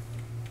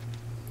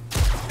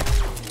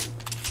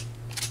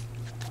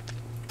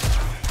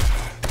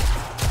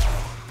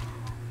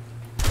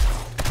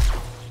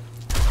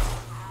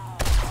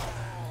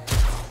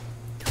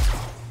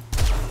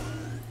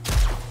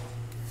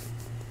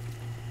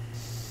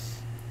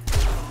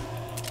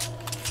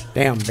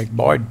 Damn, big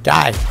boy,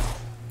 die.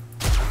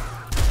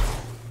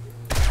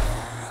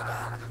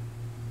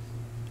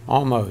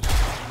 Almost.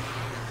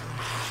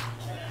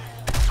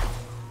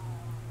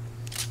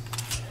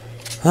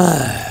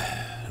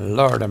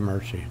 Lord of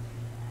mercy.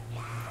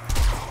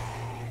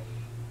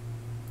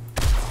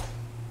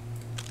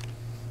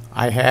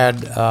 I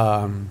had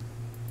some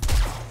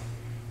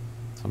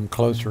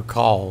closer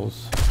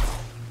calls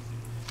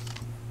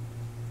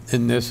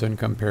in this one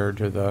compared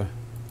to the...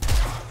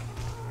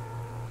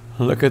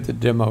 Look at the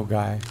demo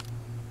guy.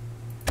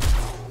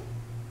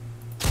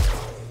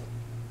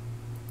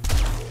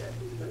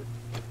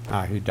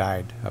 Ah, he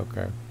died.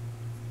 Okay.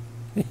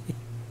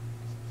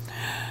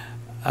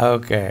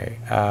 Okay.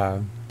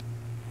 I'm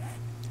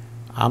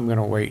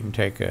gonna wait and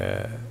take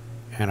a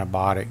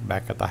antibiotic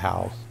back at the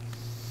house.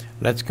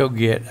 Let's go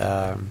get...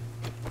 I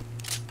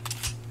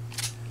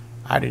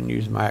didn't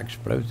use my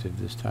explosive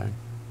this time.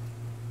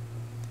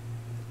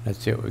 Let's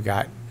see what we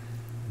got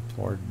as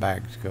far as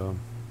bags go.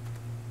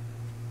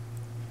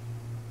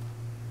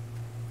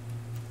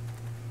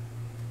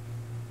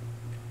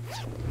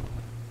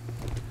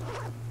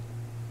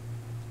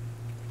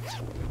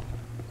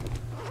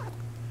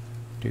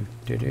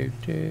 I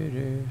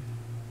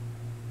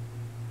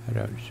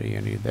don't see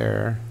any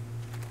there.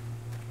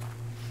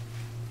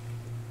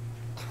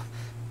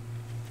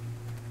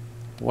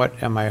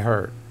 What am I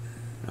hurt?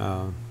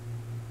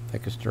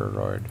 Take a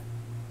steroid.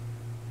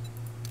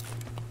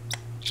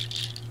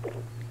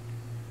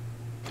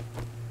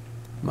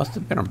 Must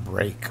have been a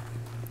break.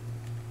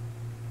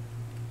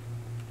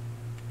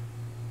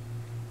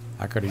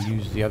 I could have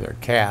used the other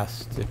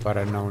cast if I'd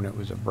have known it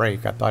was a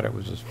break. I thought it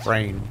was a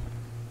sprain.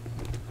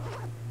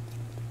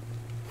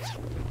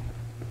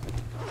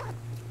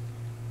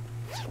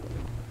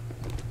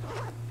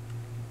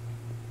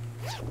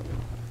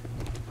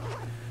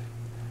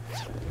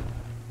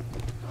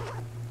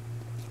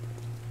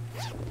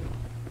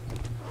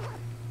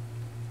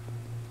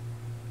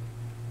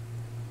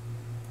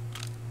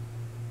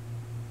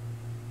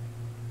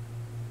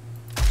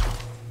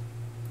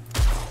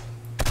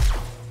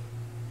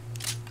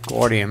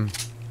 Gordium.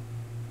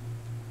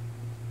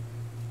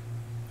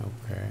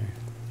 Okay.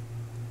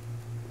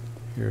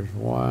 Here's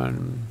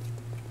one.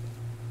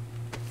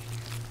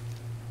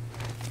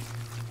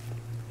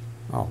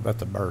 Oh,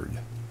 that's a bird.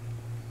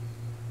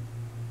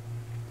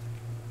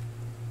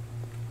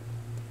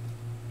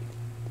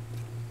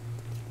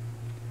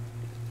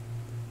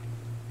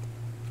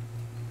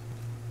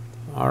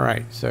 All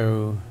right,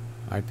 so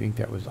I think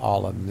that was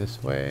all of them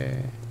this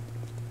way.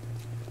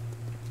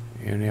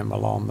 And them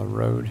along the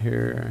road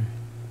here.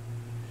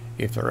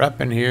 If they're up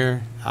in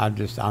here, I'm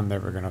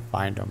never gonna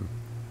find them.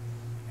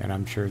 And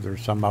I'm sure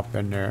there's some up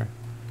in there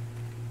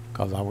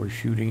because I was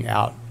shooting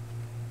out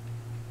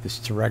this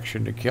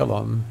direction to kill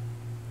them.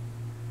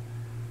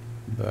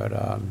 But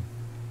I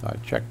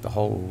checked the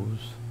holes.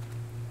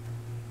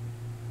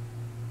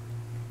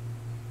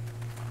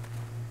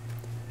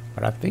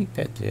 But I think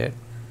that's it.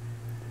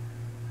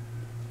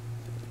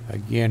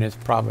 Again, it's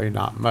probably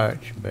not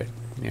much, but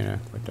you know,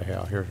 what the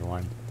hell, here's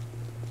one.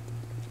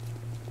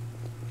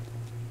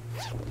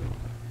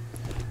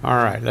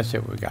 Alright, let's see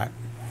what we got.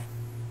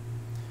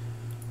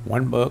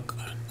 One book,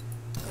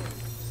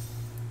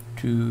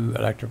 2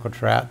 electrical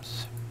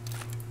traps.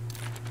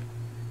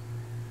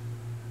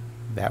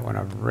 That one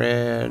I've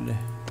read.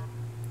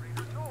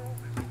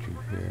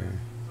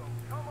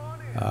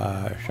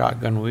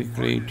 Shotgun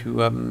Weekly,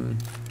 2 of them.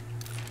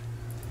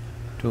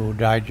 Tool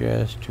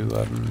Digest, 2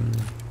 of them.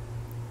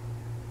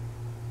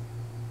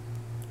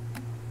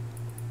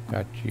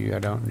 Got you, I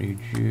don't need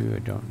you, I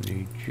don't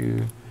need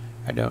you,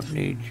 I don't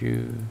need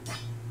you.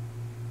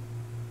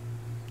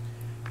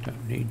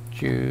 Don't need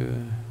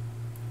you,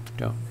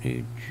 don't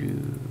need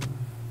you,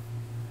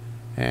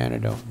 and I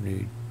don't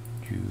need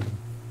you.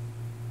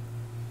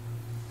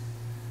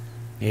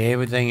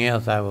 Everything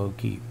else I will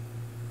keep.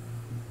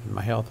 Is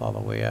my health all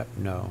the way up?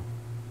 No.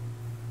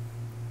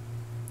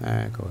 Go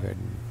ahead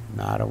and,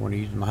 no, I don't want to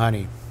use my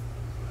honey.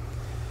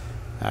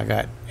 I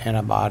got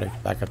antibiotics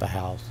back at the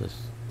house.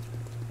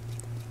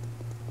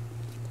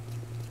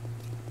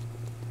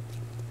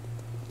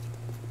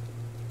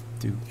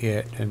 Do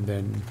it, and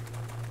then...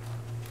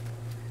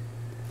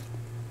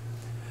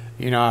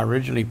 You know, I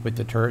originally put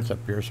the turrets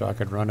up here so I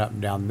could run up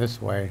and down this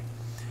way.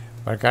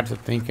 But I got to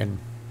thinking,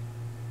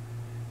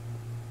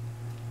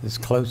 this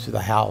close to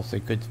the house, they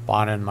could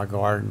spawn in my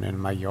garden and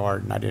my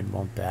yard, and I didn't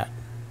want that.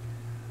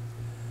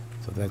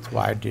 So that's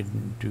why I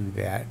didn't do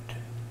that.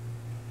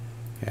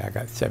 Yeah, I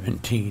got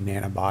 17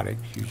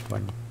 antibiotics. Use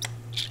one.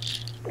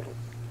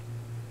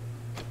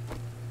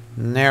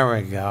 And there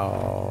we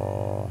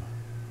go.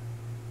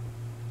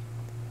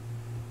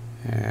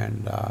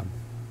 And I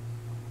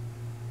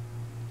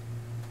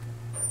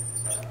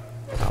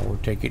will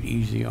take it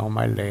easy on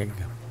my leg.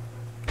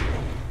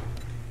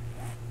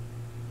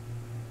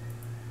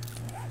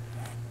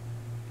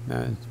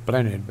 Now it's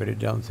blended, but it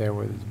doesn't say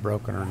whether it's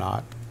broken or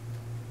not.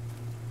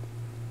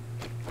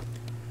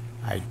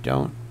 I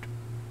don't.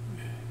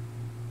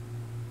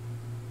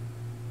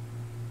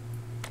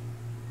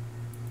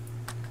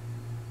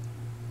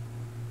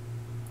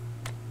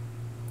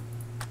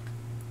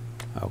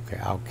 Okay,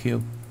 I'll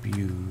kill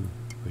you.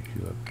 Put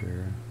you up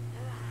here.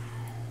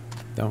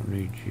 Don't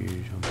need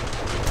you.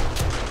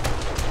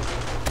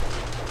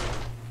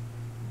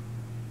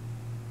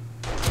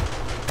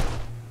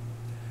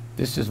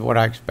 This is what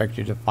I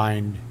expected to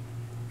find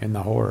in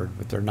the Horde,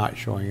 but they're not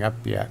showing up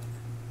yet.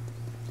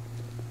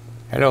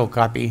 Hello,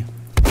 copy.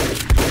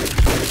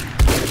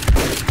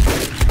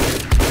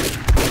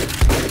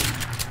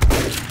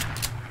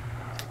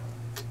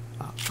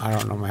 I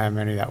don't know how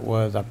many that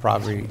was. I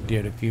probably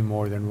did a few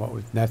more than what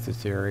was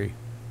necessary.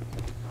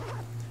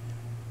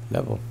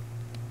 Level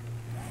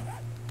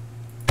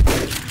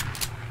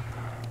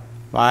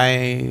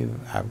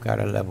 5. I've got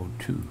a level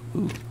 2.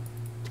 Ooh.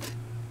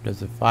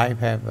 Does the 5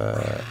 have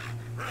a...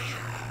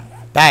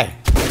 Die!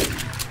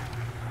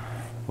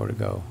 Where'd it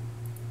go?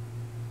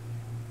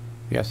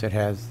 Yes, it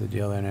has the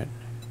deal in it.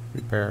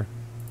 Repair.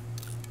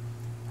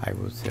 I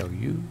will sell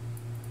you.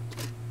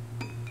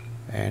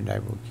 And I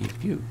will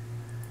keep you.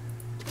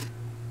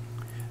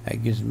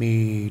 That gives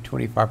me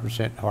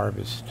 25%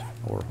 harvest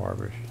or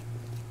harvest.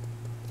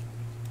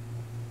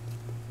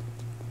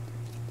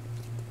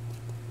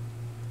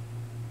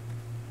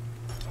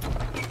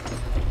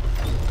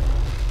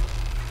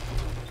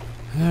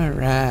 All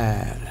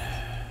right.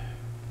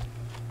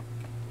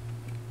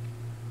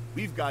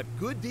 We've got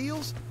good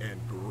deals and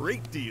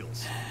great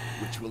deals.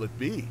 Which will it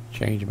be?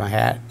 Change my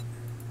hat.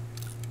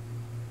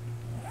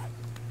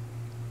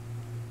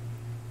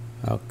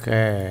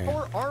 Okay.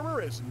 Our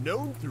armor is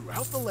known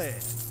throughout the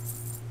land.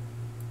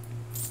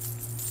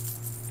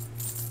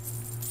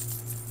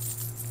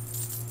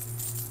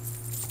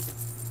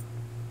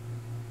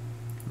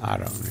 I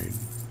don't need.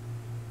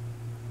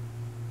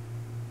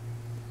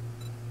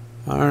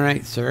 All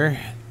right, sir.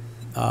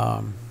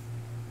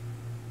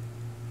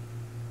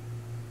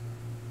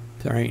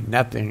 There ain't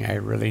nothing I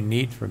really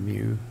need from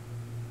you.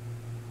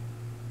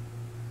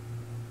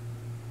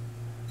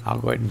 I'll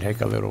go ahead and take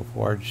a little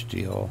forge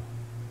steel.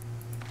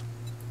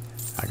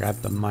 I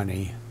got the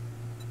money.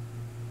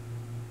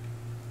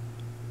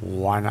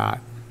 Why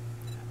not?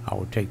 I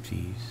will take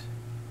these.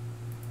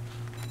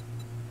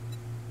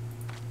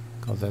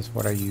 Because that's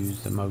what I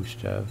use the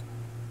most of.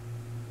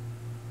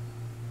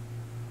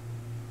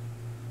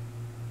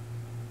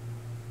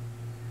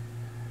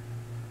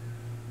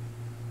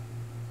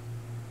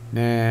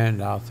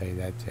 And I'll say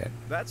that's it.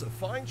 That's a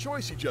fine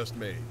choice you just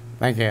made.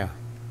 Thank you.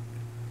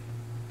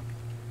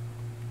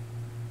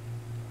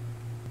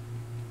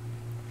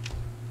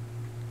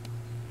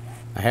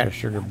 I had a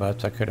sugar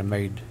butts. I could have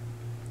made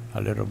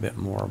a little bit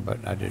more, but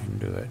I didn't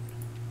do it.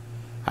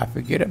 I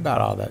forget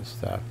about all that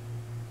stuff.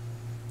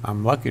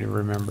 I'm lucky to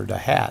remember the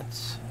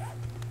hats,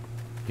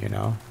 you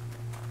know.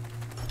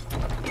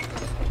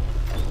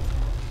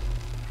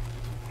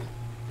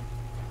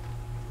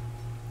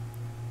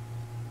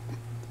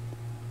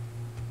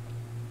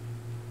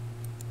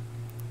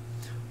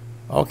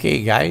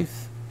 Okay,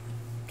 guys,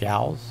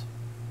 gals,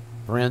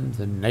 friends,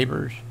 and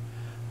neighbors,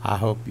 I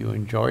hope you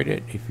enjoyed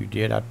it. If you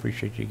did, I'd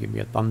appreciate you giving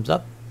me a thumbs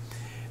up.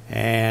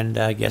 And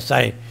I guess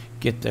I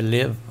get to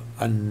live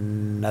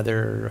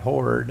another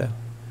Horde,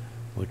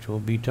 which will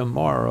be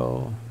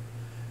tomorrow.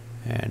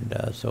 And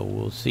so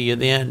we'll see you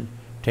then.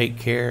 Take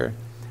care.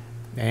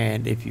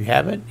 And if you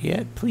haven't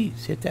yet,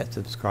 please hit that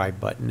subscribe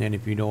button. And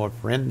if you know a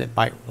friend that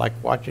might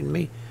like watching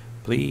me,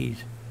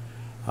 please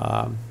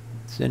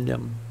send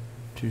them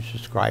to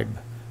subscribe.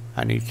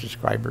 I need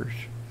subscribers.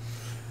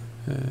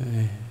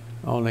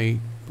 Only,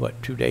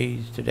 what, 2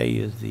 days? Today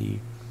is the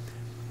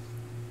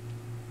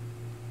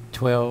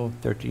 12,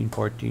 13,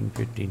 14,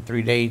 15.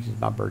 3 days is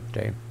my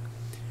birthday.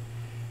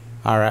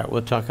 All right,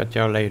 we'll talk to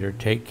y'all later.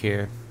 Take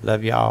care.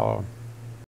 Love y'all.